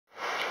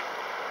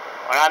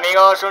Hola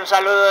amigos, un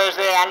saludo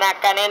desde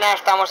Kakenga.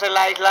 Estamos en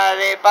la isla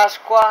de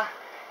Pascua.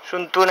 Es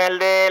un túnel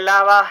de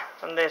lava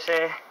donde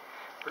se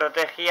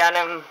protegían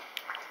en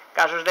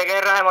casos de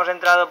guerra. Hemos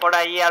entrado por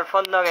allí al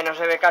fondo, que no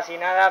se ve casi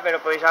nada, pero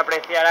podéis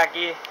apreciar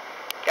aquí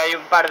que hay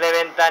un par de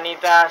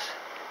ventanitas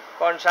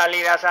con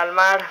salidas al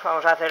mar.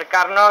 Vamos a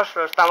acercarnos,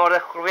 lo estamos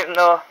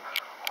descubriendo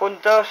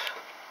juntos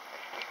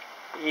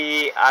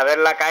y a ver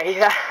la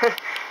caída.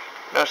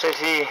 No sé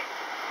si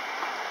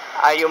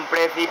hay un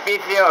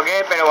precipicio o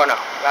qué, pero bueno,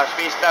 las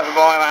vistas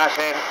van a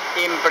ser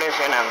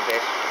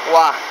impresionantes.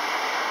 ¡Guau!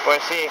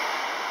 Pues sí,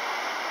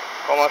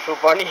 como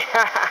suponía,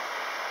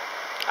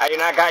 hay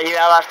una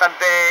caída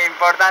bastante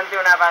importante,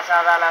 una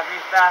pasada a las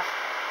vistas.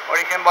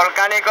 Origen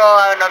volcánico,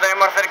 no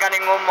tenemos cerca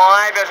ningún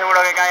moai, pero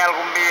seguro que cae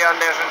algún vídeo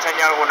donde os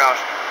enseño algunos.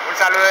 Un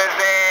saludo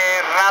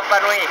desde Rapa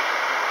Nui.